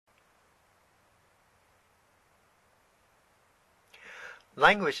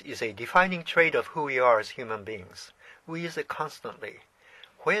Language is a defining trait of who we are as human beings. We use it constantly.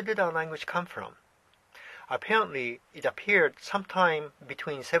 Where did our language come from? Apparently, it appeared sometime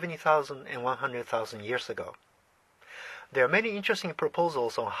between 70,000 and 100,000 years ago. There are many interesting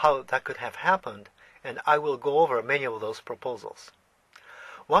proposals on how that could have happened, and I will go over many of those proposals.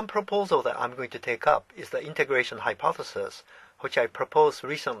 One proposal that I'm going to take up is the integration hypothesis, which I proposed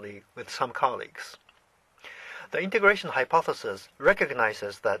recently with some colleagues. The integration hypothesis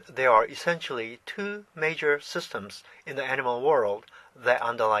recognizes that there are essentially two major systems in the animal world that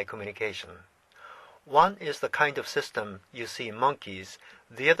underlie communication. One is the kind of system you see in monkeys,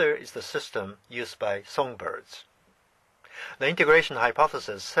 the other is the system used by songbirds. The integration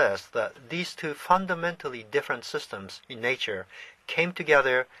hypothesis says that these two fundamentally different systems in nature came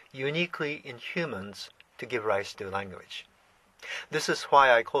together uniquely in humans to give rise to language. This is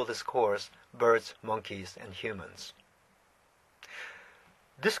why I call this course Birds, Monkeys, and Humans.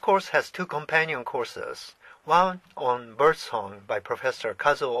 This course has two companion courses, one on birdsong by Professor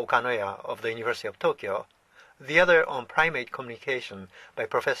Kazuo Okanoya of the University of Tokyo, the other on primate communication by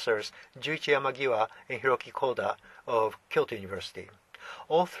Professors Juichi Yamagiwa and Hiroki Koda of Kyoto University.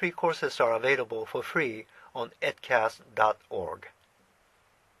 All three courses are available for free on edcast.org.